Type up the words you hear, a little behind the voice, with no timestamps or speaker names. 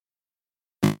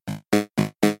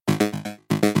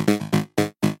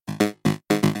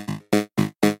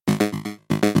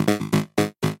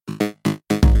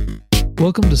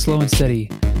Welcome to Slow and Steady,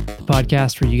 the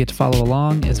podcast where you get to follow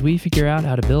along as we figure out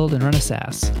how to build and run a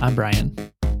SaaS. I'm Brian.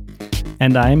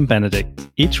 And I'm Benedict.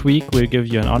 Each week, we'll give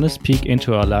you an honest peek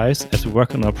into our lives as we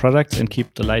work on our products and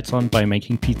keep the lights on by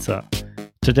making pizza.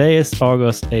 Today is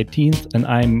August 18th, and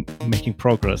I'm making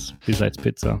progress besides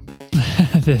pizza.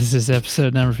 This is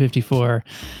episode number 54,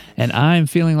 and I'm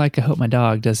feeling like I hope my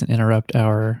dog doesn't interrupt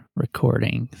our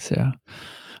recording. So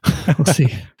we'll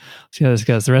see how this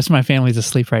goes. The rest of my family's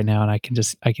asleep right now, and I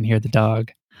can hear the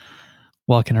dog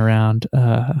walking around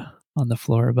on the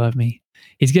floor above me.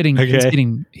 He's getting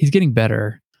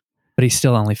better, but he's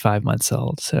still only 5 months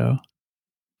old. So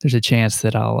there's a chance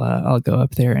that I'll go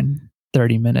up there in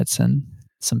 30 minutes and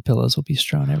some pillows will be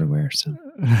strewn everywhere. So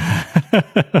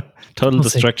total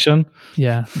destruction.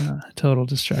 Yeah, total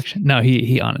destruction. No,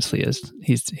 he honestly is.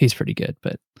 He's pretty good,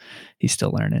 but he's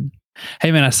still learning.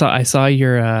 Hey man, I saw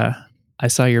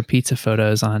your pizza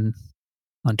photos on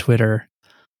Twitter.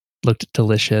 Looked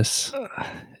delicious.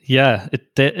 Yeah,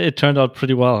 it turned out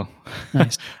pretty well.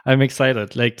 Nice. I'm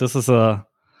excited. Like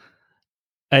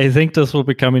I think this will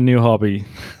become a new hobby.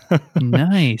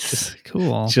 Nice.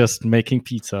 Cool. Just making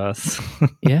pizzas.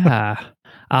 Yeah.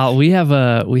 We have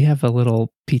a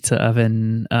little pizza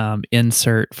oven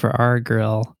insert for our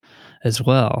grill as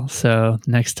well. So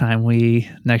next time we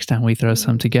throw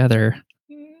some together,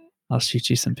 I'll shoot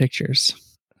you some pictures.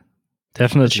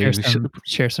 Definitely.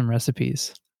 Share some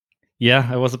recipes. Yeah,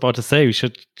 I was about to say we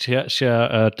should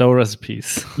share dough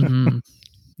recipes. Mm-hmm.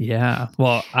 Yeah.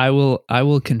 Well, I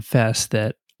will confess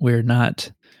that we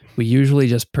usually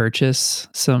just purchase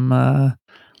some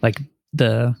like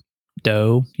the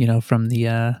dough, from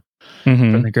the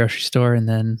grocery store, and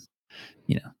then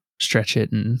stretch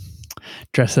it and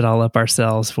dress it all up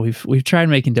ourselves. We've tried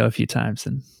making dough a few times,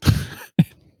 and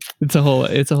it's a whole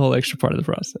extra part of the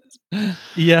process.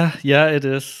 Yeah, it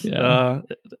is. Yeah.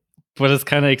 But it's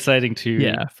kind of exciting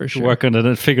to work on it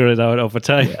and figure it out over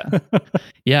time.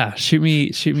 Yeah. Shoot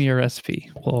me a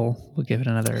recipe. We'll give it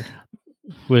another.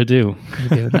 We'll do. We'll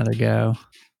give it another go.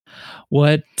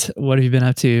 What have you been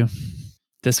up to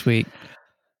this week?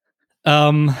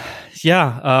 Working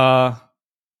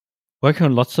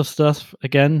on lots of stuff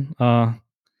again.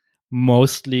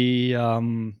 Mostly,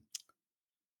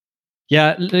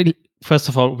 first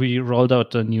of all, we rolled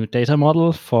out a new data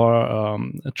model for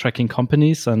tracking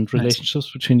companies and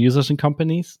relationships between users and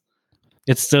companies.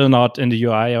 It's still not in the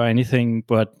UI or anything,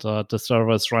 but the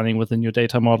server is running with a new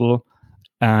data model.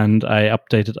 And I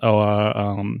updated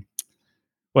our,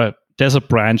 there's a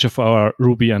branch of our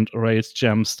Ruby and Rails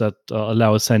gems that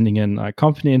allows sending in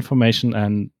company information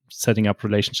and setting up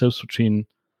relationships between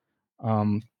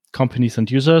companies and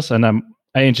users. And I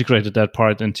integrated that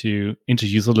part into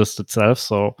UserList itself.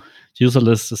 So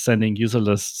UserList is sending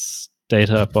UserList's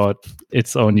data about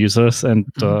its own users and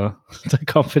the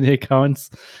company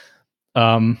accounts.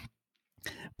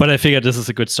 But I figured this is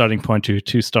a good starting point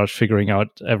to start figuring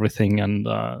out everything and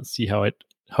see how it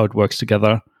works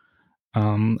together.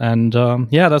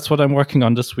 That's what I'm working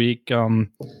on this week.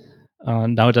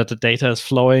 Now that the data is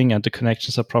flowing and the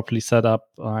connections are properly set up,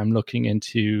 I'm looking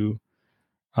into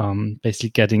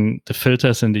basically getting the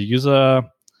filters in the user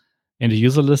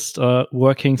list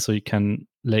working, so you can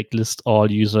list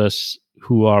all users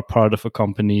who are part of a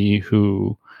company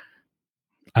who,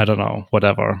 I don't know,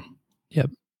 whatever.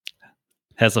 Yep.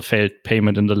 Has a failed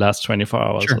payment in the last 24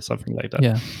 hours or something like that.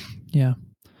 Yeah.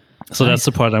 So that's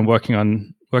the part I'm working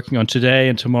on today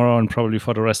and tomorrow and probably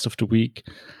for the rest of the week.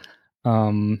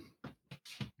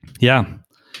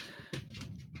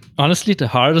 Honestly, the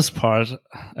hardest part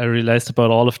I realized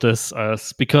about all of this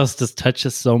is because this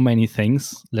touches so many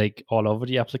things, like all over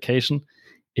the application,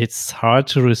 it's hard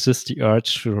to resist the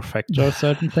urge to refactor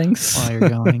certain things. While you're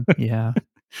going, yeah.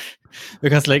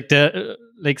 Because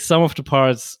some of the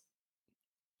parts,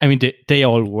 I mean, they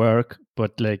all work,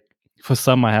 but for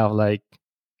some I have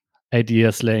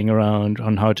ideas laying around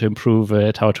on how to improve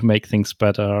it, how to make things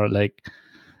better,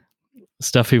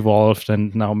 stuff evolved,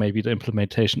 and now maybe the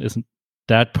implementation isn't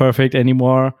that perfect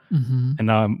anymore. Mm-hmm. And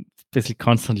now I'm basically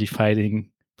constantly fighting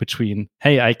between,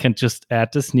 hey, I can just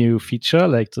add this new feature,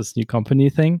 this new company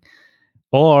thing,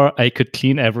 or I could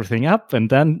clean everything up and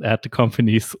then add the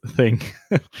company's thing.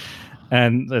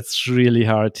 And it's really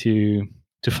hard to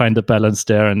find the balance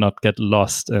there and not get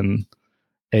lost in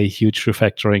a huge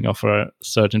refactoring of a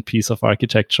certain piece of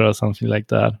architecture or something like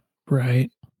that.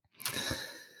 Right.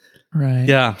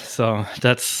 Yeah. So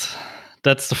that's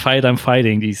the fight I'm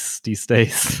fighting these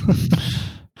days.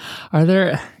 Are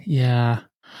there? Yeah.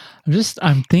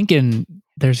 I'm thinking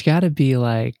there's got to be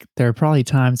there are probably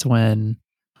times when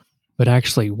it would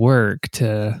actually work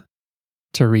to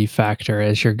to refactor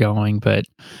as you're going, but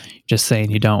just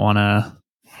saying you don't want to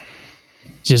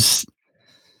just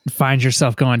find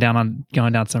yourself going down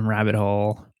some rabbit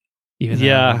hole. Even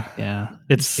though,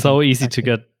 it's so easy to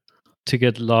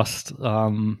get lost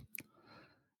in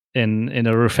a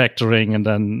refactoring, and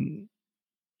then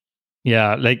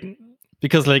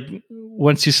because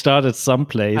once you start at some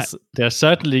place, there's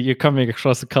certainly you're coming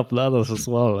across a couple others as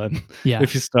well, and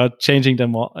if you start changing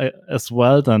them all, as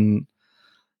well, then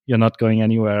you're not going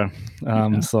anywhere.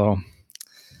 So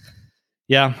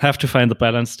have to find the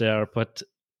balance there. But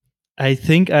I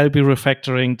think I'll be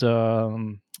refactoring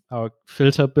our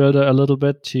filter builder a little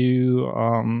bit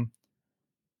to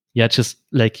just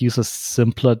use a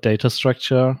simpler data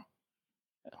structure,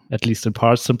 at least in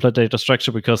part simpler data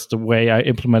structure, because the way I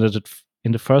implemented it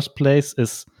in the first place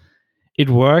is it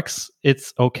works,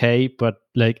 it's okay, but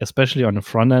especially on the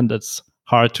front end, it's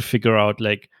hard to figure out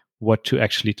what to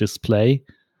actually display.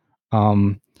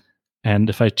 And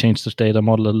if I change the data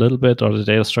model a little bit or the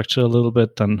data structure a little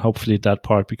bit, then hopefully that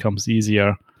part becomes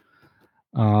easier.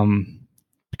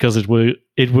 Because it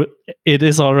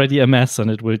is already a mess,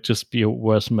 and it will just be a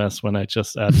worse mess when I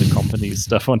just add the company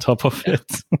stuff on top of it.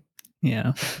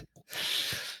 Yeah.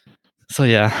 So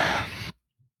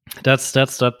that's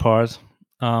that part.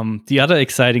 The other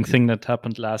exciting thing that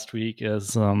happened last week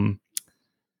is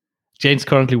Jane's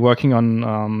currently working on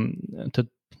the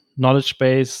knowledge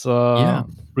base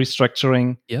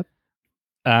restructuring. Yep.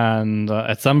 And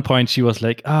at some point she was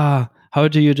like, how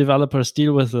do you developers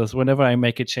deal with this? Whenever I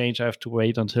make a change, I have to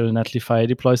wait until Netlify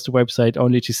deploys the website,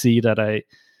 only to see that I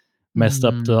messed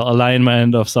up the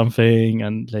alignment of something,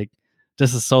 and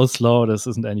this is so slow, this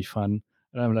isn't any fun.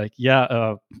 And I'm like,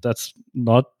 that's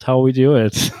not how we do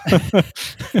it.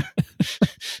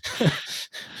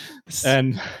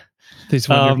 And these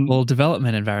wonderful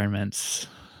development environments.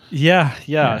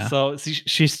 Yeah. So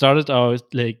she started out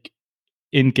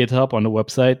in GitHub on the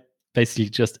website, basically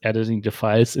just editing the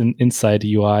files inside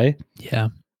the UI. Yeah.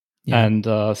 And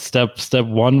step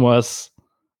one was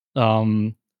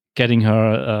getting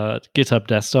her GitHub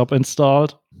desktop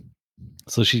installed,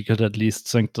 so she could at least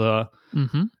sync the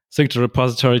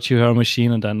repository to her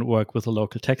machine and then work with a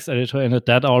local text editor in it.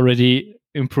 That already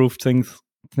improved things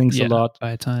a lot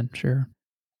by a ton, sure.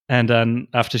 And then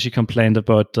after she complained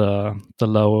about the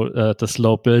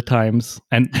slow build times,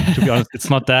 and to be honest, it's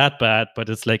not that bad, but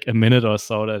it's a minute or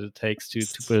so that it takes to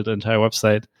build the entire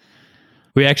website.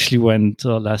 We actually went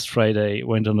last Friday,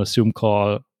 went on a Zoom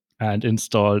call and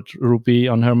installed Ruby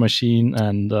on her machine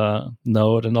and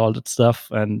Node and all that stuff.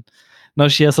 And now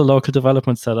she has a local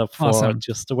development setup for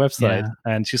just the website,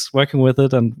 and she's working with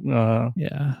it, and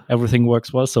everything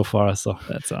works well so far. So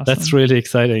that's awesome. That's really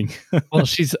exciting. Well,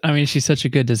 she's such a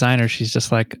good designer. She's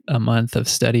just a month of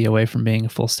study away from being a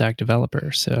full stack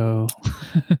developer. So,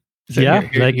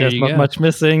 there's not much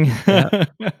missing.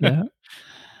 Yeah.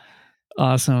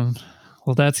 Awesome.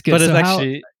 Well, that's good. But so it's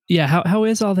actually, how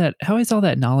is all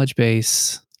that knowledge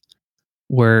base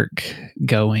work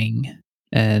going?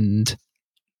 And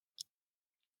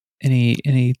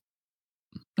any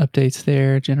updates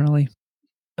there generally?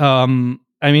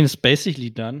 it's basically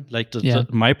done.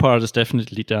 My part is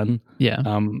definitely done.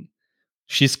 Yeah.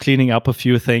 She's cleaning up a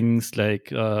few things,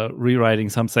 rewriting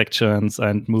some sections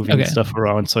and moving stuff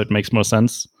around so it makes more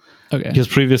sense. Okay. Because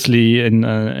previously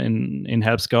in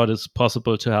Help Scout, it's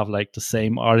possible to have the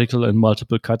same article in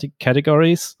multiple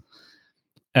categories,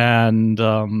 and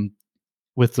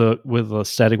with a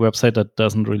static website, that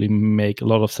doesn't really make a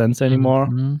lot of sense anymore.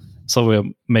 Mm-hmm. So we're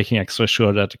making extra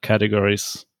sure that the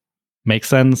categories make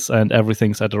sense and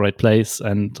everything's at the right place.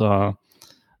 And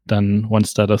then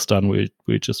once that is done,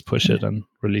 we just push it and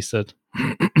release it.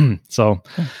 So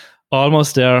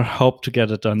almost there. Hope to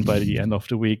get it done by the end of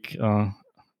the week.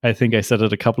 I think I said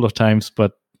it a couple of times,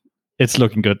 but it's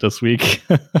looking good this week.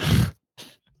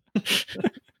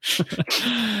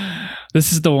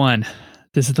 This is the one.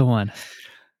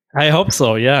 I hope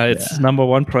so. Yeah, it's number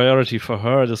one priority for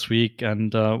her this week.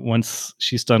 And once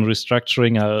she's done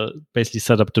restructuring, I'll basically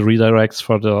set up the redirects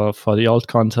for the old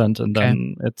content, and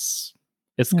then it's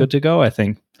good to go, I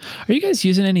think. Are you guys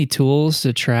using any tools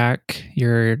to track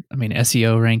your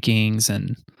SEO rankings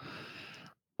and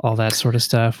all that sort of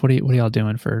stuff? What are y'all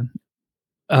doing for?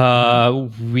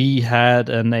 We had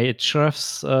an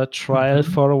Ahrefs trial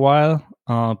for a while,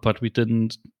 but we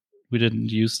didn't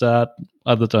use that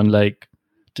other than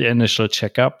the initial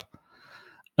checkup.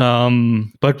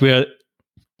 But we're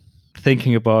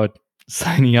thinking about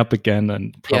signing up again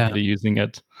and probably using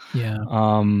it. Yeah.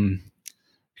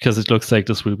 Because it looks like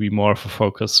this will be more of a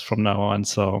focus from now on.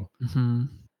 So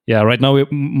yeah, right now we're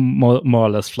more or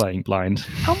less flying blind.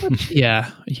 How much?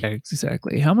 Yeah,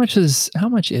 exactly. How much is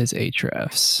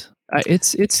Ahrefs?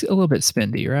 It's a little bit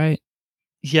spendy, right?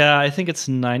 Yeah, I think it's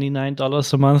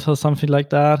 $99 a month or something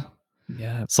like that.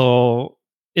 Yeah. So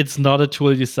it's not a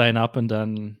tool you sign up and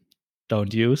then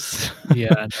don't use.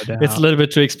 Yeah, no doubt. It's a little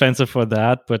bit too expensive for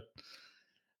that, but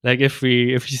like if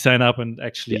you sign up and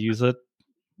actually use it,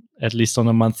 at least on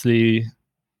a monthly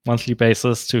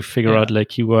basis to figure out like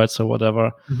keywords or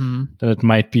whatever, then it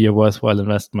might be a worthwhile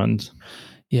investment.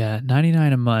 Yeah,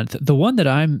 $99 a month. The one that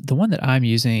I'm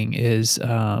using is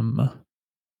Mangools,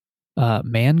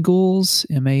 Mangools.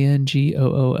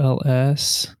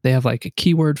 They have like a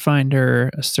keyword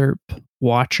finder, a SERP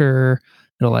watcher.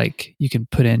 It'll like you can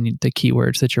put in the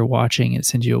keywords that you're watching. It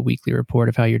sends you a weekly report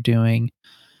of how you're doing.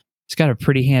 It's got a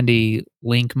pretty handy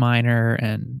link miner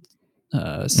and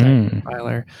site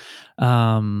compiler.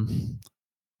 I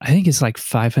think it's like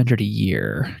 $500 a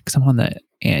year because I'm on the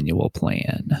annual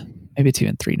plan. Maybe it's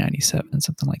even $397,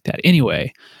 something like that.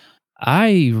 Anyway,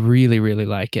 I really, really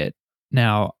like it.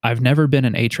 Now, I've never been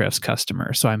an Ahrefs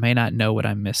customer, so I may not know what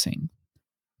I'm missing,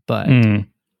 but it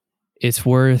is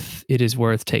worth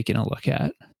taking a look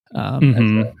at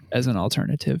as an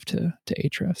alternative to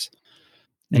Ahrefs.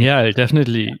 Yeah, I'll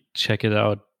definitely check it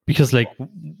out because like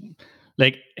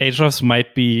Ahrefs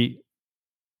might be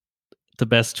the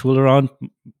best tool around,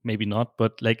 maybe not,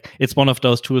 but like it's one of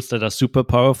those tools that are super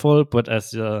powerful, but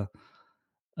as a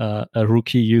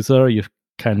rookie user, you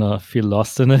kind of feel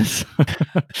lost in it.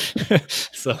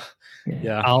 So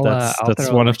yeah, that's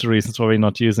one of the reasons why we're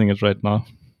not using it right now.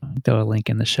 I'll throw a link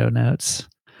in the show notes.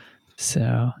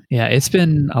 So yeah,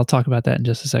 I'll talk about that in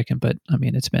just a second, but I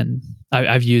mean,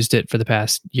 I've used it for the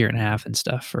past year and a half and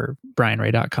stuff for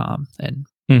brianray.com, and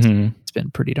it's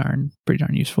been pretty darn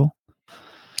useful.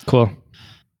 Cool.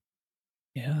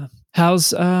 Yeah.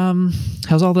 How's all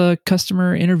the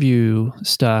customer interview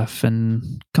stuff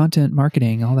and content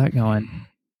marketing, all that going?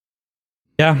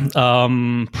 Yeah,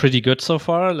 pretty good so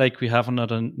far. Like we have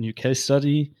another new case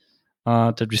study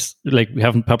that we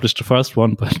haven't published the first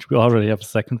one, but we already have a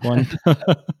second one.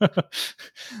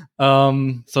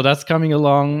 So that's coming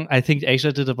along. I think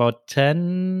Asia did about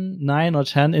 9 or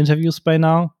 10 interviews by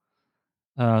now.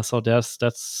 So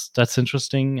that's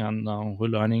interesting, and we're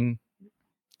learning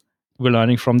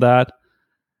from that.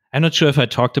 I'm not sure if I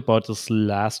talked about this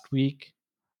last week,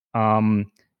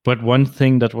 but one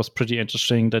thing that was pretty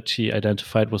interesting that she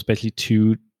identified was basically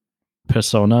 2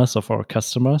 personas of our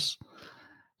customers.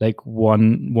 Like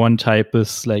one type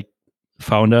is like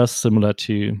founders, similar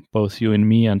to both you and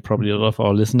me, and probably a lot of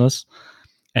our listeners,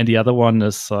 and the other one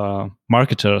is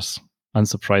marketers,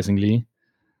 unsurprisingly.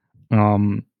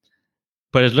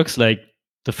 But it looks like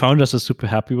the founders are super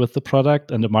happy with the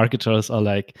product, and the marketers are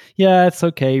like, yeah, it's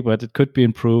okay, but it could be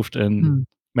improved in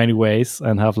many ways,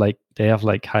 and they have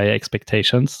high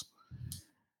expectations.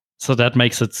 So that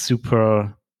makes it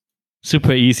super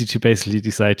easy to basically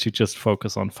decide to just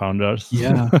focus on founders.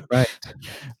 Yeah, right.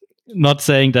 Not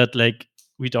saying that like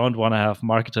we don't want to have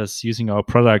marketers using our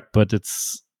product, but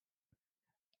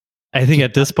I think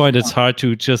at this point it's hard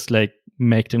to just like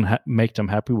make them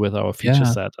happy with our feature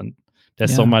set, and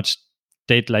there's so much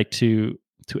they'd like to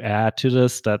add to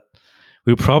this that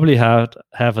we probably have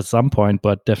at some point,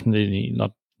 but definitely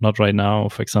not right now.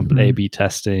 For example, A/B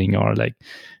testing or like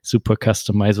super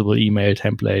customizable email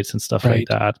templates and stuff like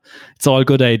that. It's all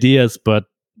good ideas, but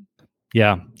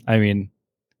yeah, I mean,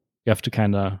 you have to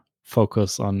kind of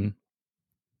focus on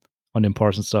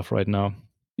important stuff right now.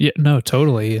 Yeah, no,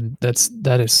 totally, and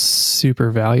that is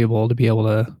super valuable to be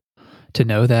able to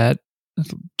know that,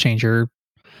 change your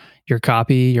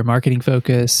copy, your marketing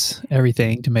focus,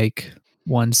 everything to make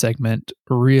one segment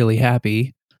really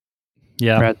happy.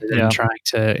 Yeah, rather than trying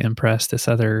to impress this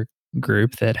other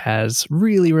group that has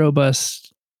really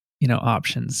robust,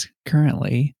 options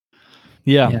currently.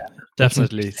 Yeah,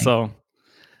 definitely. So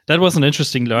that was an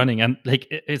interesting learning, and like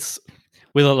it's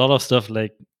with a lot of stuff.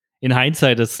 Like in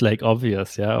hindsight, it's like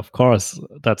obvious. Yeah, of course,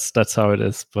 that's how it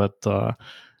is. But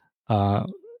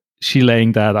she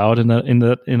laying that out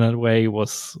in a way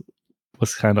was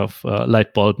kind of a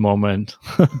light bulb moment.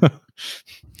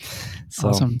 So,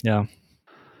 awesome. Yeah.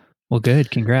 Well, good.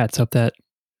 Congrats. Hope that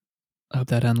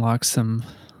unlocks some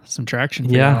traction.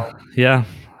 Yeah.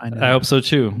 I hope so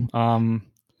too.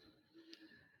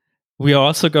 We are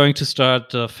also going to start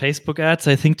Facebook ads.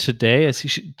 I think today, as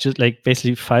she just like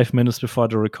basically 5 minutes before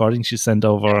the recording, she sent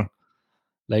over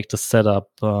like the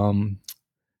setup, the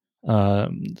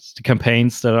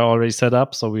campaigns that are already set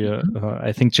up. So we are,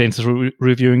 I think James is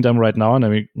reviewing them right now,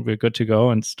 and we're good to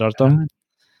go and start them.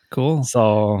 Cool.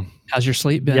 So how's your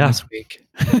sleep been this week?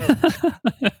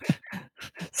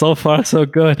 So far, so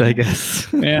good, I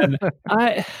guess. Man,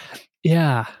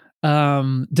 yeah.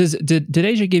 Did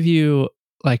Asia give you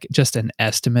like just an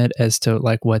estimate as to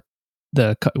like what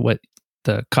the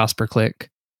cost per click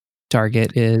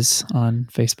target is on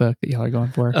Facebook that y'all are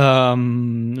going for? I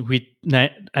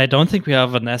don't think we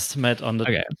have an estimate on the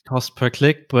Okay. cost per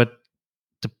click, but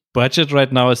the budget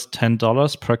right now is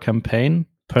 $10 per campaign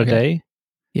per day.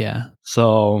 Yeah.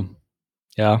 So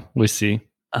yeah, we see.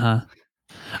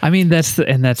 I mean, that's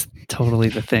totally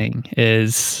the thing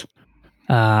is,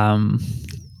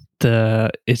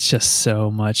 it's just so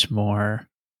much more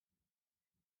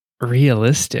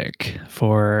realistic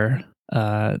for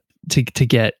to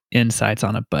get insights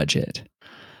on a budget.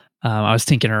 I was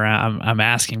tinkering around. I'm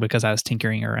asking because I was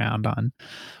tinkering around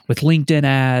with LinkedIn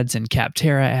ads and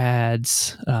Capterra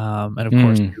ads, and of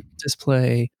course Google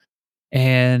Display.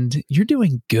 And you're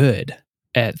doing good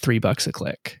at $3 a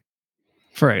click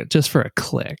for a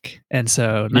click, and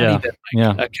so not even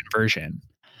like a conversion.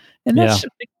 And that's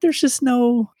just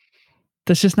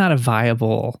not a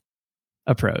viable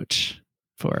approach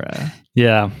for a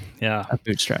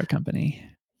bootstrap company.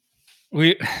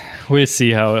 We'll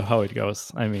see how it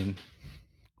goes. I mean,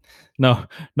 no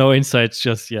insights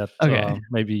just yet. Okay.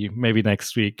 Maybe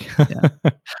next week. Yeah.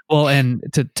 Well, and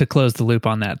to close the loop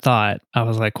on that thought, I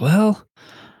was like, well,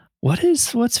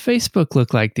 what's Facebook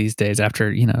look like these days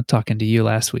after, talking to you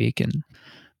last week, and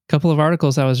a couple of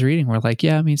articles I was reading were like,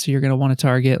 yeah, I mean, so you're going to want to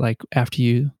target like after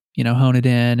you hone it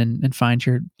in and find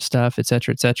your stuff, et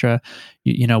cetera, et cetera.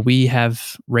 We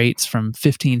have rates from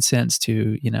 15 cents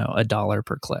to, $1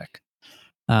 per click.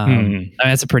 I mean,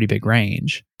 that's a pretty big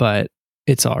range, but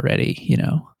it's already,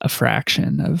 a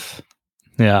fraction of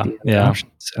the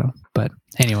options. So, but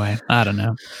anyway, I don't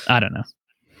know.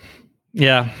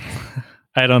 Yeah.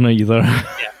 I don't know either.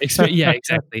 Yeah,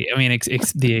 exactly. I mean,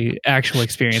 the actual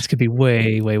experience could be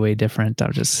way, way, way different.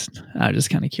 I'm just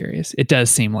kind of curious. It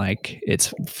does seem like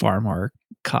it's far more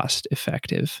cost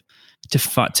effective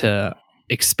to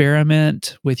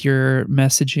experiment with your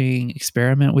messaging,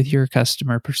 experiment with your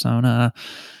customer persona.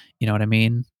 You know what I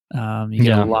mean? You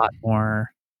get a lot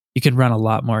more. You can run a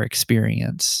lot more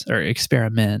experience or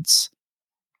experiments.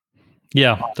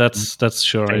 Yeah, that's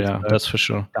sure. Facebook, yeah, that's for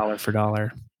sure. Dollar for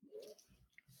dollar.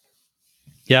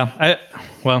 Yeah,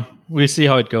 we'll see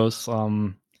how it goes.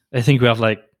 I think we have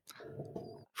like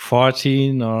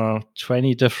 14 or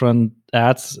 20 different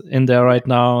ads in there right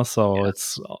now. So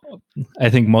I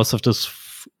think most of this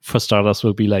for starters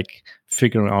will be like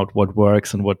figuring out what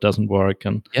works and what doesn't work,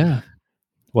 and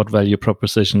what value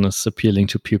proposition is appealing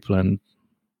to people, and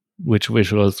which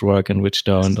visuals work and which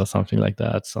don't, or something like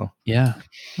that. So yeah,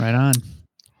 right on.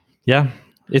 Yeah,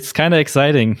 it's kind of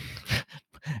exciting.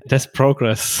 There's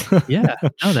progress. Yeah,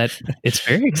 no, it's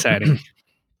very exciting.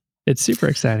 It's super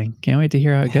exciting. Can't wait to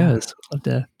hear how it goes. Love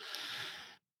to.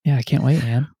 Yeah, I can't wait,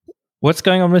 man. What's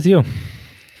going on with you?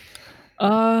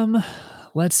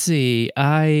 Let's see.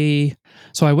 I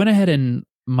went ahead and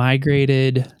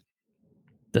migrated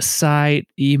the site,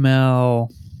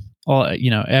 email, all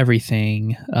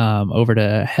everything over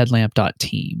to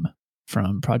headlamp.team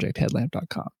from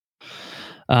projectheadlamp.com.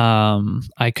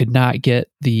 I could not get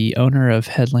the owner of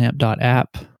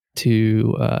headlamp.app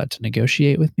to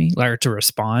negotiate with me or to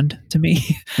respond to me.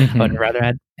 Mm-hmm. I'd rather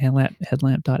add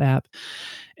headlamp.app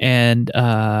and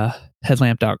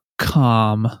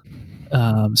headlamp.com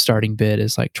starting bid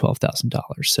is like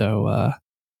 $12,000. So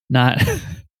not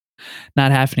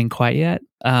happening quite yet.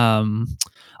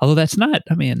 Although that's not,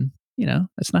 I mean,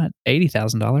 that's not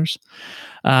 $80,000.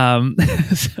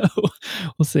 So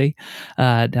we'll see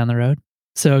down the road.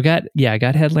 So I got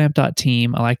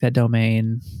headlamp.team. I like that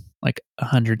domain like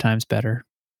 100 times better.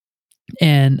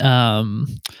 And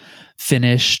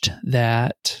finished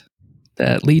that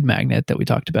lead magnet that we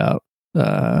talked about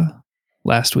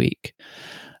last week.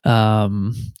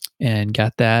 And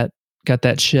got that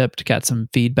shipped, got some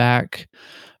feedback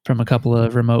from a couple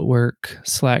of remote work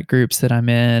Slack groups that I'm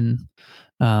in.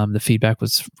 The feedback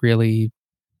was really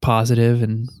positive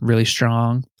and really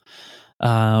strong.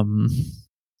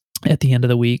 At the end of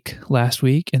the week last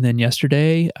week, and then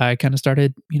yesterday I kind of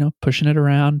started, pushing it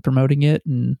around, promoting it,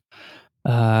 and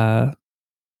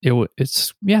it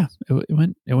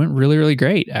went really, really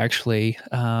great actually.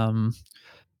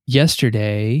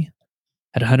 Yesterday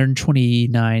had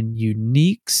 129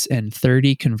 uniques and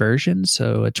 30 conversions,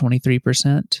 so a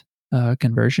 23%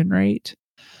 conversion rate,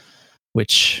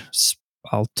 which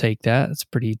I'll take that. It's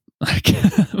pretty I'm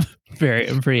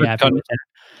pretty happy with that.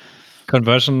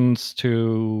 Conversions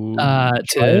to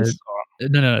sorry,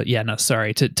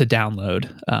 to download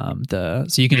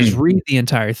so you can just read the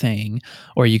entire thing,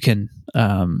 or you can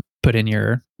put in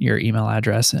your your email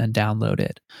address and download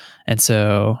it. And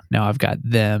so now I've got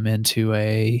them into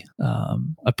a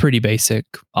pretty basic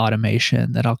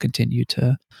automation that I'll continue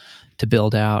to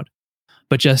build out.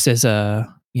 But just as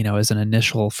a, as an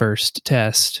initial first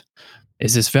test,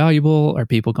 is this valuable? Are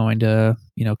people going to,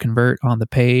 convert on the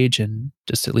page and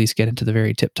just at least get into the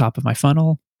very tip top of my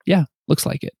funnel? Yeah, looks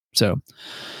like it. So,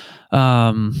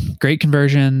 great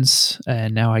conversions.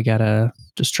 And now I gotta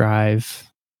just drive,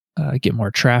 get more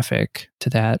traffic to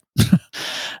that,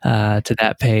 to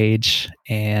that page,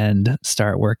 and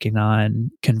start working on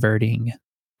converting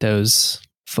those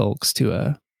folks to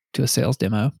a sales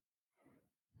demo.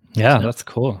 Yeah, so, that's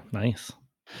cool. Nice.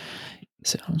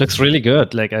 So looks really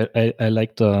good. Like I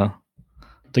like the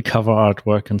cover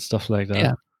artwork and stuff like that.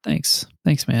 Yeah. Thanks,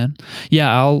 man.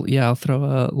 Yeah, I'll throw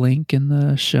a link in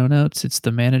the show notes. It's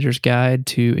the manager's guide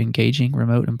to engaging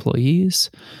remote employees.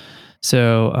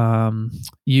 So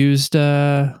used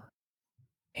a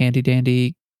handy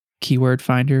dandy keyword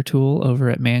finder tool over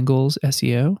at Mangles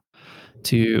SEO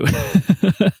to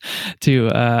to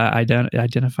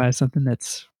identify something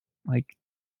that's like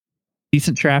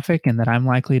decent traffic and that I'm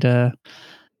likely that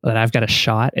I've got a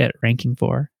shot at ranking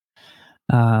for.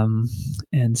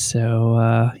 And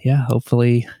so,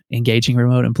 hopefully engaging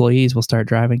remote employees will start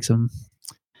driving some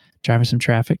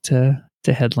traffic to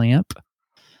Headlamp.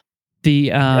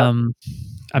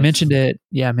 I mentioned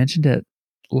it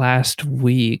last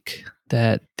week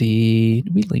that we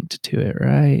linked to it,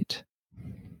 right?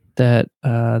 That,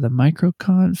 the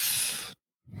MicroConf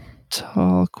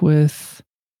talk with,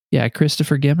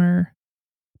 Christopher Gimmer.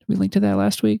 We linked to that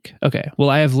last week? Okay. Well,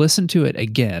 I have listened to it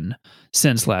again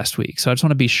since last week, so I just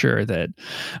want to be sure that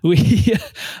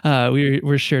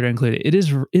we're sure to include it. It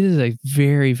is a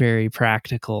very, very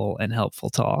practical and helpful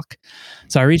talk.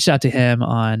 So I reached out to him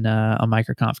on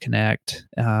MicroConf Connect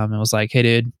and was like, "Hey,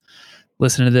 dude,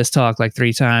 listen to this talk like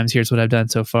 3 times. Here's what I've done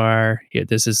so far. Here,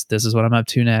 this is what I'm up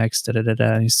to next."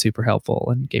 And he's super helpful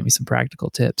and gave me some practical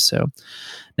tips. So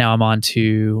now I'm on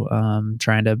to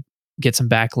trying to get some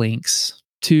backlinks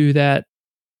to that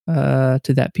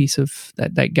piece of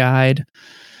that guide,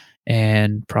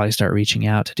 and probably start reaching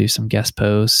out to do some guest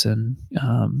posts and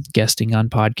guesting on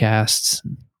podcasts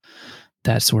and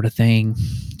that sort of thing.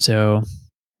 So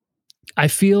I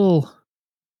feel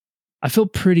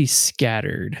pretty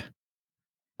scattered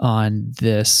on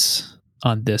this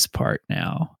part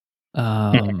now.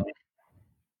 But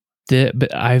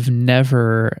I've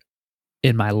never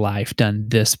in my life done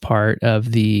this part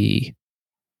of the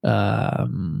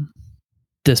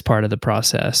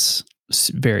process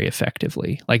very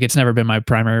effectively. Like, it's never been my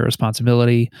primary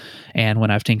responsibility. And when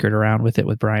I've tinkered around with it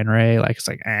with Brian Ray, like, it's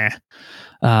like,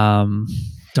 don't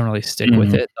really stick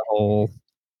with it. The whole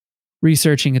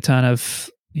researching a ton of,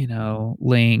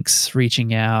 links,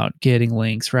 reaching out, getting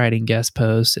links, writing guest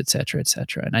posts, et cetera, et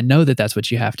cetera. And I know that that's what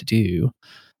you have to do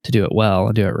it well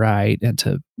and do it right, and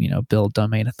to, build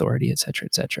domain authority, et cetera,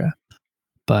 et cetera.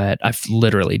 But I've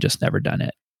literally just never done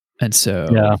it. And so,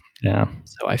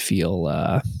 so I feels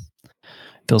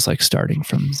like starting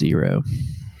from zero.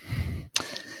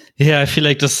 Yeah, I feel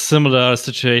like this similar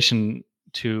situation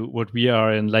to what we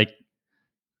are in. Like,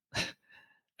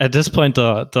 at this point,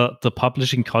 the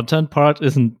publishing content part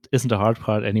isn't the hard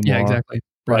part anymore. Yeah, exactly.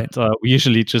 Right. But we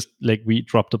usually just we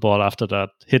drop the ball after that,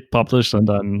 hit publish, and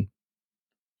then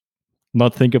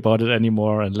not think about it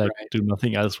anymore, and do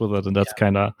nothing else with it. And that's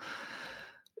kind of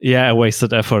a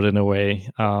wasted effort in a way.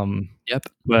 Yep.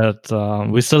 But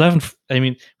we still haven't. I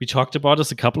mean, we talked about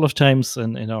this a couple of times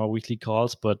in our weekly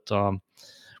calls, but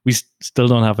we still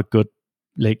don't have a good,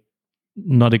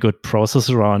 not a good process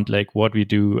around what we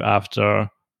do after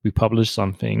we publish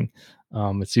something.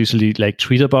 It's usually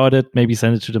tweet about it, maybe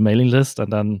send it to the mailing list,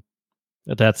 and then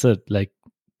that's it.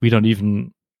 We don't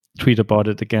even tweet about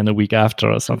it again a week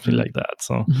after or something like that.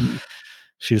 So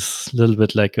she's a little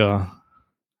bit like a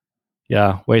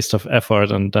waste of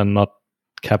effort, and then not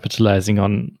capitalizing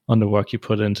on the work you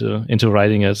put into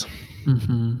writing it.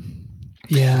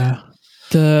 Yeah.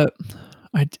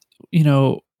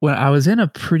 When I was in a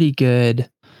pretty good,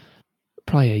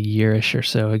 probably a year-ish or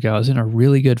so ago, I was in a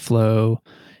really good flow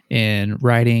in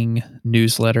writing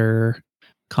newsletter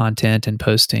content and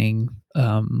posting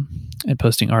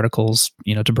articles,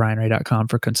 to brianray.com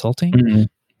for consulting. And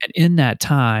in that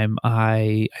time,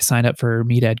 I signed up for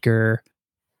Meet Edgar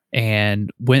and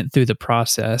went through the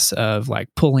process of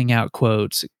pulling out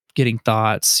quotes, getting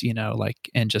thoughts,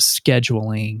 and just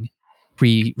scheduling,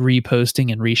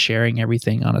 reposting and resharing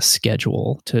everything on a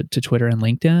schedule to Twitter and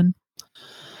LinkedIn.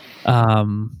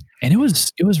 And it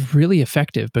was really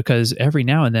effective, because every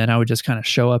now and then I would just kind of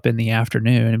show up in the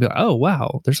afternoon and be like, "Oh,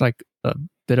 wow, there's a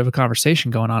bit of a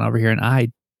conversation going on over here." And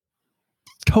I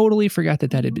totally forgot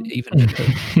that had even been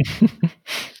posted.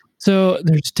 So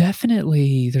there's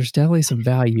definitely some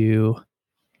value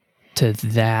to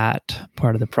that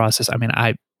part of the process. I mean,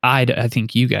 I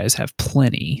think you guys have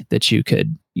plenty that you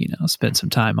could, spend some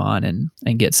time on and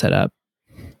get set up,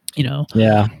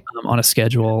 Yeah. On a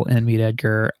schedule and meet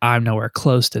Edgar. I'm nowhere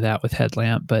close to that with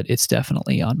Headlamp, but it's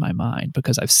definitely on my mind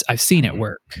because I've seen it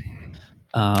work.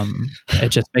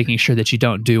 It's just making sure that you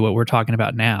don't do what we're talking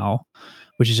about now,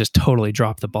 which is just totally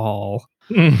drop the ball.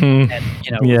 And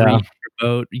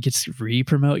You get to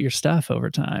re-promote your stuff over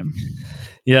time.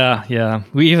 Yeah.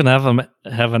 We even have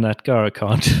an Edgar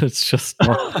account. It's just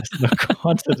there's no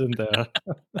content in there.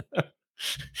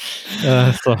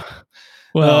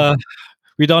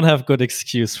 We don't have good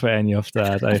excuse for any of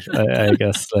that. I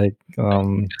guess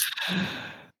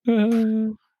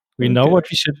we know what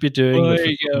we should be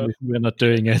doing. We're not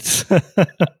doing it.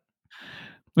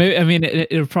 Maybe, I mean,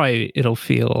 it'll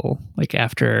feel like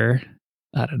after,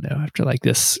 I don't know, after like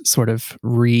this sort of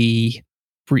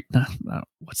how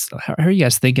are you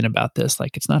guys thinking about this?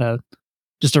 Like, it's not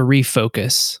just a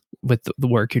refocus with the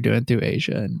work you're doing through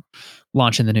Asia and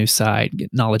launching the new site,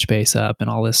 get knowledge base up and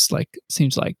all this, like,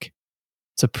 seems like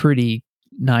it's a pretty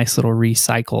nice little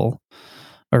recycle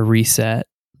or reset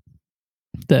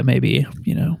that maybe,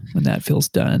 when that feels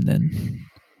done, then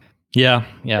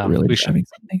really we should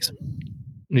things.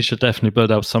 We should definitely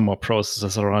build up some more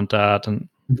processes around that. And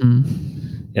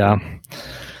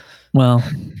well,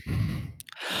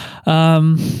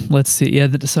 let's see. Yeah,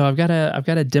 so I've got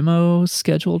a demo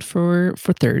scheduled for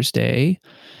Thursday,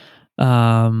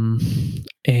 and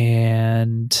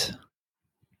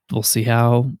we'll see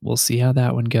how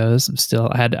that one goes.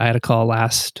 I had a call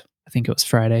last, I think it was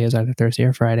Friday, it was either Thursday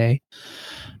or Friday,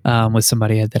 with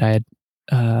somebody that I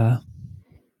had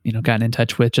gotten in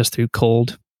touch with just through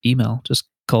cold email, just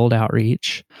cold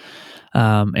outreach.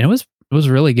 And it was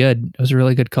really good. It was a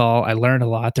really good call. I learned a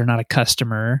lot. They're not a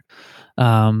customer,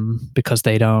 because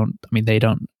they don't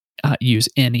use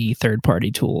any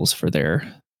third-party tools for their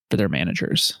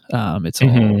managers. It's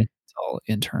all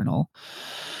internal.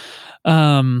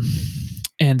 And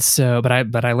so, but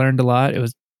I learned a lot.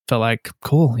 Felt like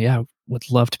cool. Yeah. Would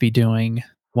love to be doing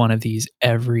one of these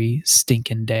every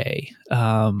stinking day,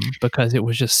 because it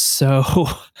was just so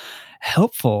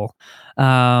helpful.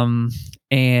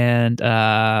 And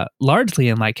largely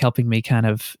in like helping me kind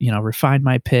of, refine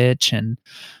my pitch. And,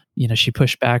 she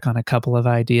pushed back on a couple of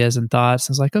ideas and thoughts.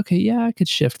 I was like, okay, yeah, I could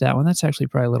shift that one. That's actually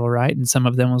probably a little right. And some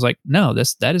of them was like, no,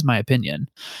 that is my opinion.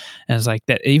 And it's like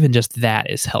that, even just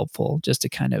that is helpful just to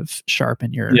kind of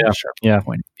sharpen your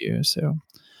point of view. So,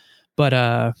 but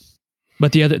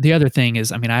the other thing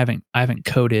is, I mean, I haven't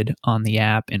coded on the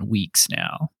app in weeks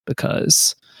now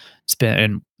because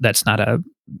that's not a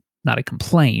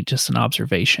complaint, just an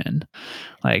observation.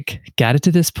 Like, got it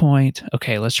to this point.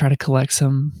 Okay, let's try to collect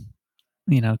some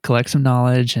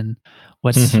knowledge and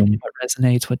what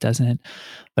resonates, what doesn't.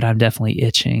 But I'm definitely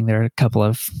itching. There are a couple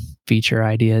of feature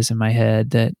ideas in my head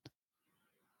that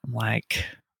I'm like,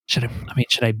 should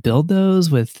I build those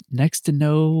with next to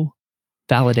no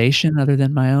validation other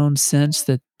than my own sense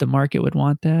that the market would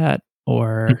want that,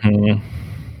 or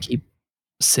keep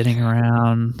sitting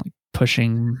around like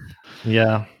pushing?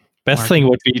 Yeah. Best thing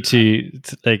would be to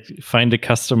like find a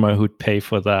customer who'd pay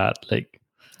for that. Like,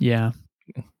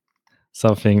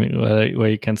 something where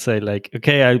you can say like,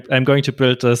 okay, I'm going to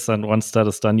build this, and once that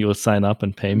is done, you will sign up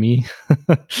and pay me.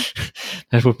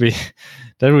 That would be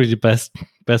the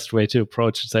best way to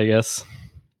approach it, I guess.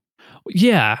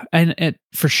 Yeah, and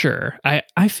for sure.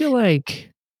 I feel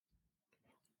like,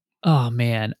 oh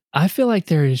man, I feel like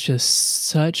there is just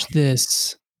such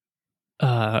this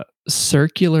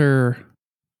circular,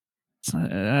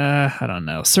 I don't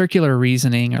know, circular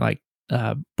reasoning, or like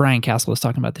Brian Castle was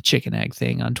talking about the chicken egg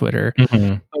thing on Twitter,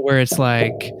 where it's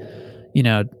like,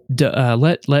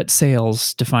 let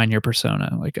sales define your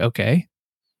persona. Like, okay,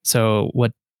 so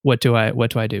what do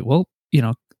I do? Well,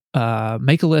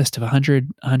 make a list of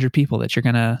 100 people that you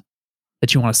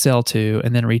want to sell to,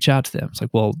 and then reach out to them. It's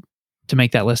like, well, to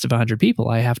make that list of 100 people,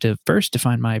 I have to first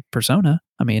define my persona.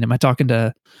 I mean, am I talking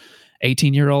to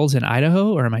 18-year-olds in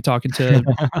Idaho, or am I talking to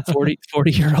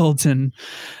 40-year-olds in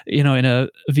a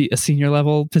senior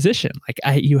level position? Like,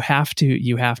 you have to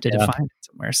define it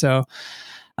somewhere. So,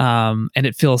 and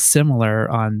it feels similar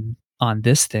on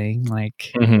this thing.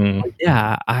 Like,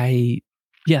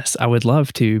 yes, I would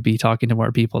love to be talking to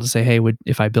more people to say, hey,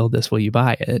 if I build this, will you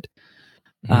buy it?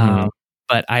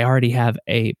 But I already have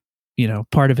a,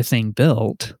 part of a thing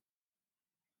built,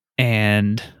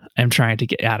 and I'm trying to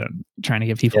get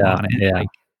people on it.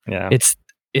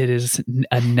 It is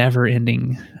a never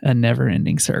ending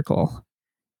circle.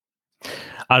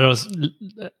 Are those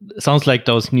sounds like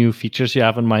those new features you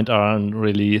have in mind aren't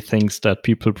really things that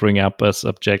people bring up as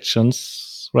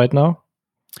objections right now?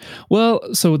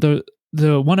 Well, so the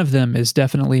one of them is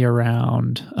definitely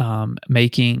around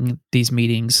making these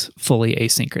meetings fully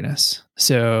asynchronous.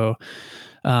 So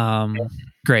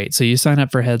great. So you sign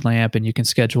up for Headlamp and you can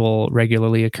schedule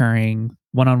regularly occurring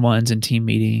one-on-ones and team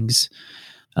meetings.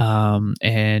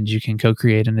 And you can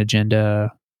co-create an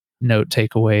agenda, note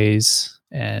takeaways,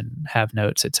 and have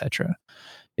notes, etc.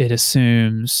 It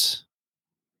assumes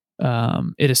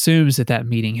that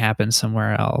meeting happens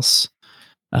somewhere else,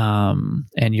 and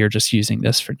you're just using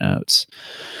this for notes.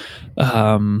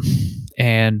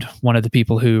 And one of the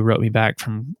people who wrote me back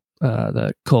from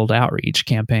the cold outreach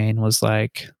campaign was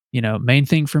like, main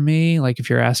thing for me, like if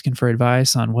you're asking for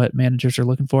advice on what managers are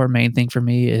looking for, main thing for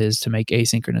me is to make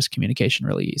asynchronous communication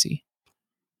really easy.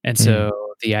 And so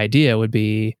the idea would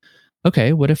be,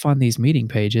 okay, what if on these meeting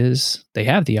pages they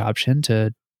have the option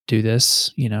to do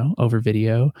this, over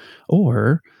video,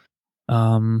 or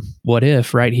what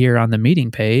if right here on the meeting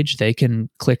page they can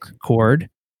click record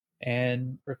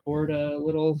and record a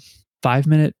little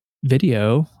 5-minute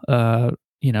video,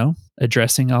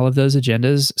 addressing all of those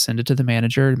agendas, send it to the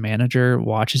manager. The manager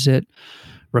watches it,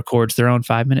 records their own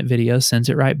 5-minute video, sends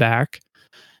it right back.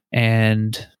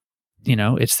 And,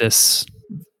 it's this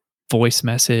voice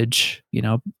message,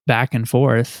 back and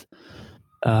forth,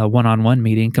 one-on-one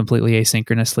meeting completely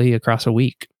asynchronously across a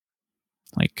week.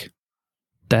 Like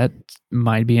that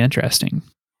might be interesting.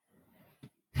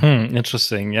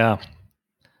 Interesting. Yeah.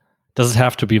 Does it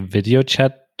have to be video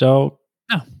chat though?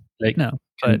 No. Like, no.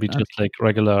 Can be just like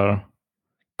regular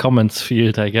comments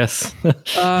field, I guess.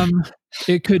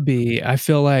 It could be. I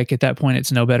feel like at that point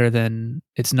it's no better than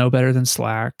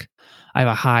Slack. I have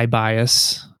a high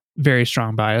bias, very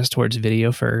strong bias towards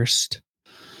video first.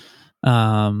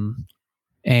 And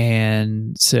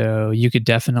so you could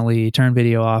definitely turn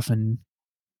video off and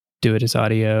do it as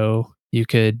audio. You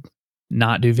could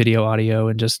not do video audio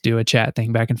and just do a chat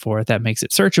thing back and forth. That makes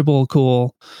it searchable,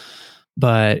 cool,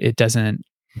 but it doesn't,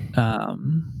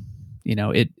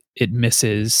 it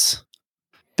misses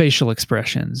facial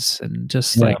expressions and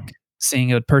just like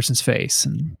seeing a person's face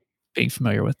and being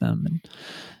familiar with them. And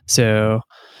so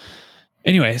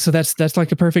anyway, so that's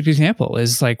like a perfect example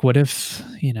is like, what if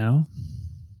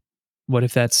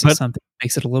that's something that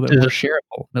makes it a little bit more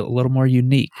shareable, a little more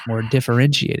unique, more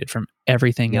differentiated from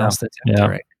everything else that's out there,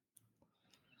 right?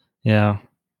 Yeah.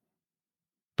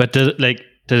 But did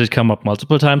it come up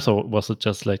multiple times, or was it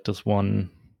just like this one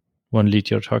lead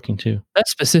you're talking to? That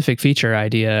specific feature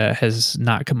idea has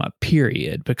not come up,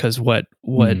 period, because what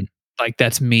like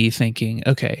that's me thinking,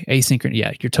 okay, asynchronous.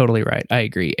 Yeah, you're totally right. I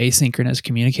agree. Asynchronous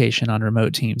communication on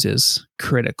remote teams is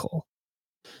critical.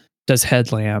 Does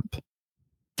Headlamp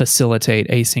facilitate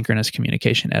asynchronous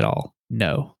communication at all?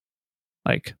 No,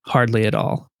 like hardly at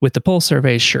all. With the poll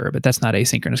surveys, sure, but that's not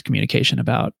asynchronous communication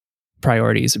about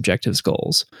priorities, objectives,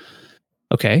 goals.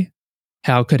 Okay,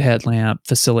 how could Headlamp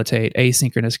facilitate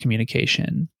asynchronous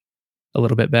communication a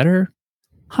little bit better?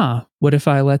 What if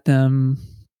I let them,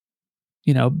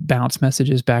 bounce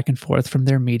messages back and forth from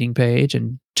their meeting page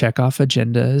and check off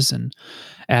agendas and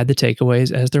add the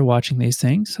takeaways as they're watching these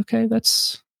things? Okay, that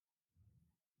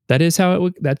is how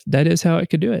it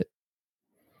could do it.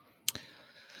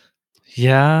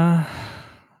 Yeah,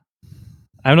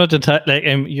 I'm not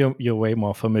you're way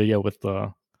more familiar with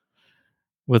the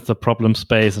problem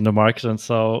space in the market, and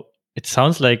so it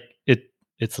sounds like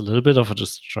it's a little bit of a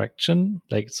distraction.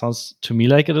 Like it sounds to me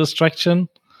like a distraction.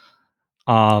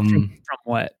 From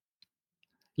what?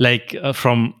 Like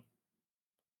from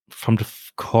the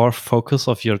core focus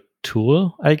of your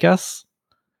tool, I guess.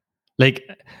 Like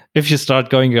if you start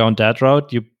going down that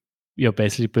route, you're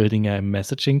basically building a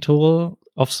messaging tool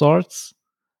of sorts,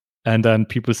 and then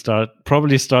people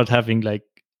probably start having like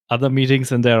other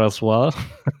meetings in there as well.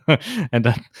 And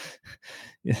then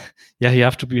you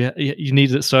have to you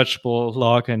need a searchable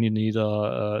log, and you need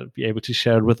be able to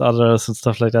share it with others and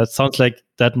stuff like that. Sounds like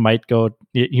that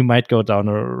you might go down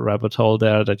a rabbit hole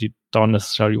there that you don't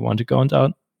necessarily want to go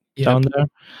down there.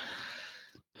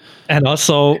 And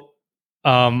also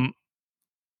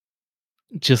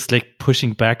just like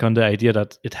pushing back on the idea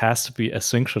that it has to be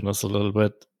asynchronous a little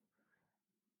bit.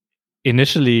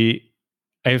 Initially,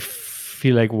 I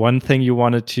feel like one thing you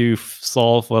wanted to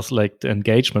solve was like the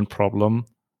engagement problem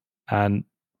and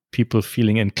people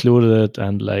feeling included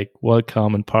and like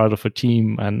welcome and part of a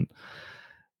team, and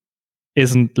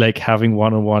isn't like having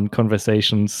one-on-one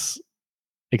conversations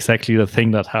exactly the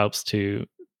thing that helps to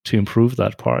improve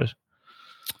that part.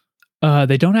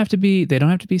 They don't have to be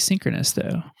synchronous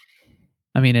though.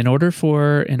 I mean, in order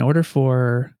for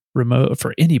remote,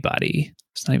 for anybody,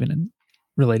 it's not even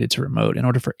related to remote, in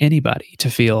order for anybody to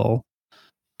feel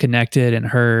connected and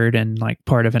heard and like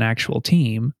part of an actual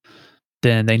team,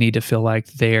 then they need to feel like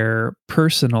their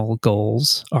personal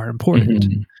goals are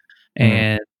important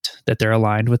and that they're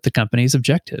aligned with the company's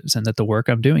objectives and that the work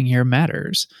I'm doing here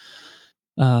matters.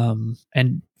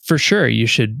 And for sure, you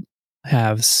should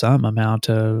have some amount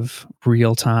of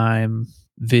real time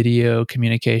video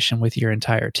communication with your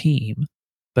entire team,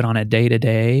 but on a day to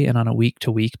day and on a week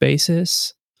to week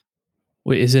basis,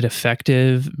 is it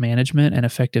effective management and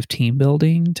effective team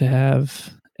building to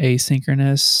have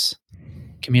asynchronous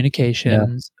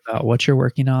communications about what you're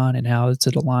working on and how is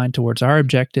it aligned towards our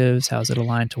objectives? How is it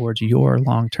aligned towards your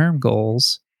long-term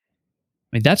goals?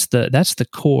 I mean, that's the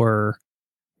core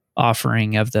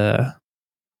offering of the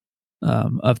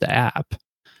app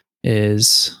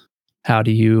is how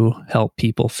do you help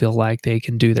people feel like they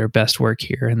can do their best work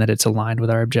here and that it's aligned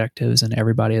with our objectives and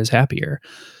everybody is happier.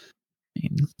 I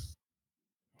mean,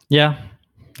 yeah,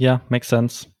 makes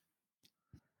sense.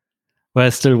 But I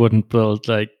still wouldn't build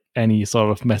like any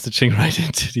sort of messaging right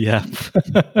into the app.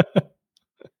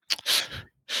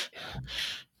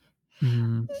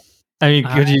 I mean,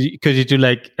 could you do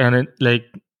like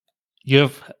you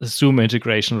have a Zoom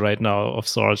integration right now of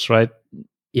sorts, right?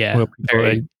 Yeah,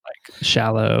 very like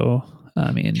shallow.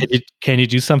 I mean, can you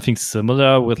do something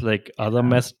similar with like other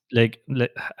like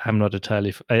I'm not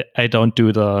entirely. I don't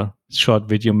do the short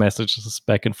video messages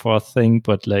back and forth thing,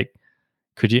 but like,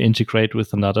 could you integrate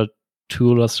with another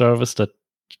tool or service that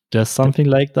does something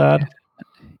like that?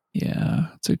 Yeah,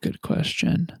 that's a good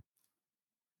question.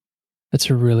 That's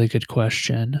a really good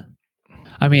question.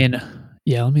 I mean,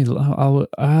 yeah, I'll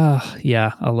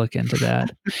look into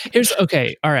that.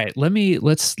 All right.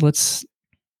 Let's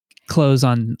close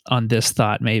on this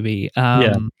thought maybe.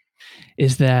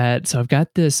 Is that so? I had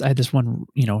this one,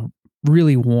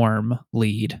 really warm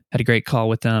lead. Had a great call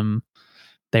with them.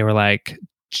 They were like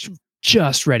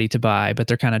just ready to buy, but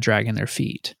they're kind of dragging their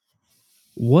feet.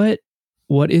 What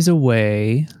is a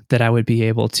way that I would be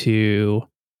able to,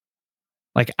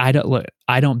 like, I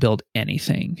don't build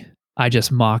anything. I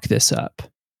just mock this up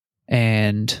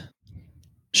and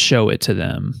show it to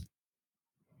them.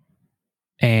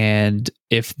 And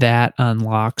if that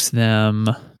unlocks them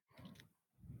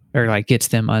or like gets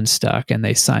them unstuck and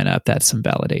they sign up, that's some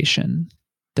validation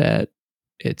that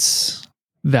it's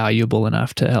valuable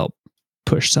enough to help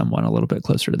push someone a little bit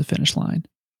closer to the finish line.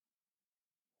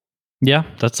 Yeah,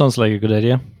 that sounds like a good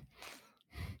idea.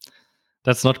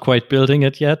 That's not quite building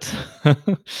it yet.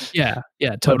 Yeah,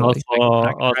 totally.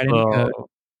 Also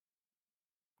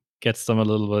gets them a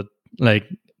little bit, like,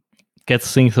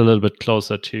 gets things a little bit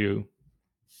closer to,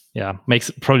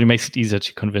 probably makes it easier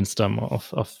to convince them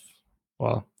of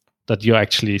that you're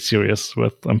actually serious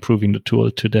with improving the tool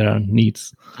to their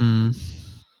needs.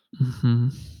 Mm-hmm.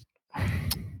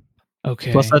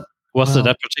 Okay. Was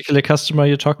that particular customer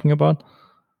you're talking about?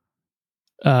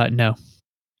 No.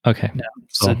 Okay. No.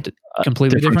 So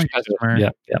completely different customer.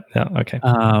 Yeah. Okay.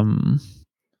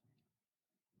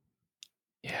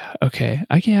 Yeah. Okay.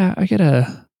 I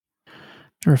gotta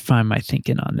refine my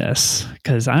thinking on this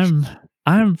because I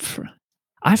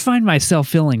find myself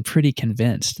feeling pretty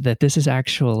convinced that this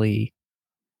actually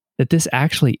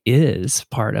is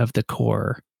part of the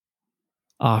core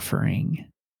offering,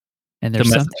 and there's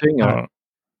something about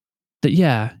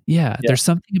there's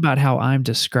something about how I'm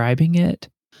describing it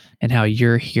and how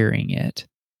you're hearing it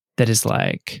that is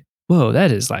like, whoa,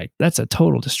 that's a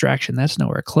total distraction. That's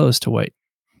nowhere close to what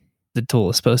the tool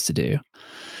is supposed to do.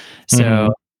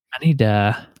 So I need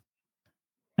to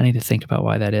think about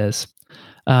why that is.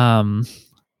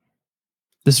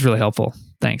 This is really helpful.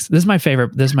 Thanks. This is my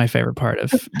favorite part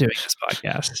of doing this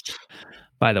podcast.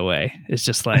 By the way, it's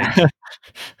just like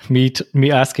me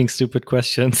asking stupid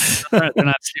questions. They're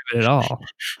not stupid at all.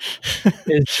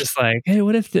 It's just like, hey,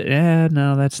 what if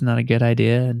no, that's not a good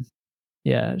idea. And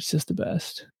yeah, it's just the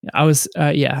best. I was,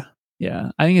 I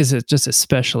think it's just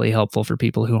especially helpful for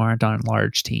people who aren't on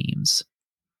large teams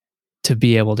to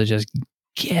be able to just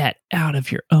get out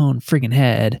of your own friggin'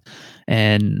 head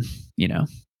and,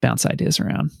 bounce ideas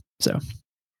around. So,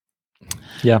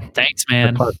 yeah, thanks,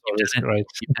 man. Right.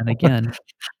 And again,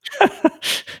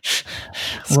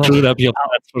 screwed up your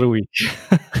plans for the week.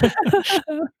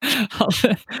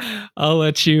 I'll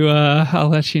let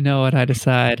you know what I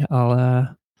decide.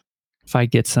 If I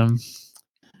get some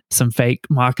fake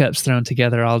mock-ups thrown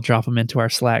together, I'll drop them into our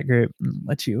Slack group and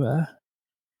let you.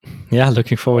 Yeah,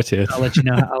 looking forward to it. I'll let you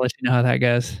know. I'll let you know how that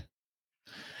goes.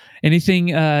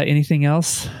 Anything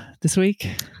else this week?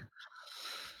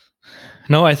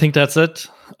 No, I think that's it.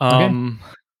 Okay.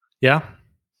 Yeah.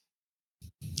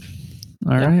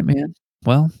 All right, man.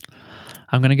 Well,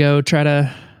 I'm gonna go try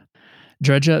to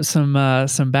dredge up some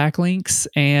backlinks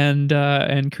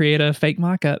and create a fake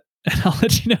mockup, and I'll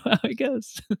let you know how it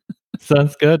goes.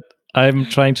 Sounds good. I'm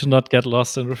trying to not get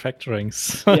lost in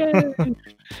refactorings. Yay.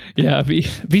 Yeah,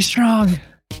 be strong.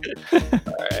 All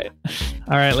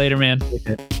right. Later, man.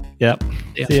 Okay. Yeah.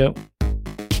 See you.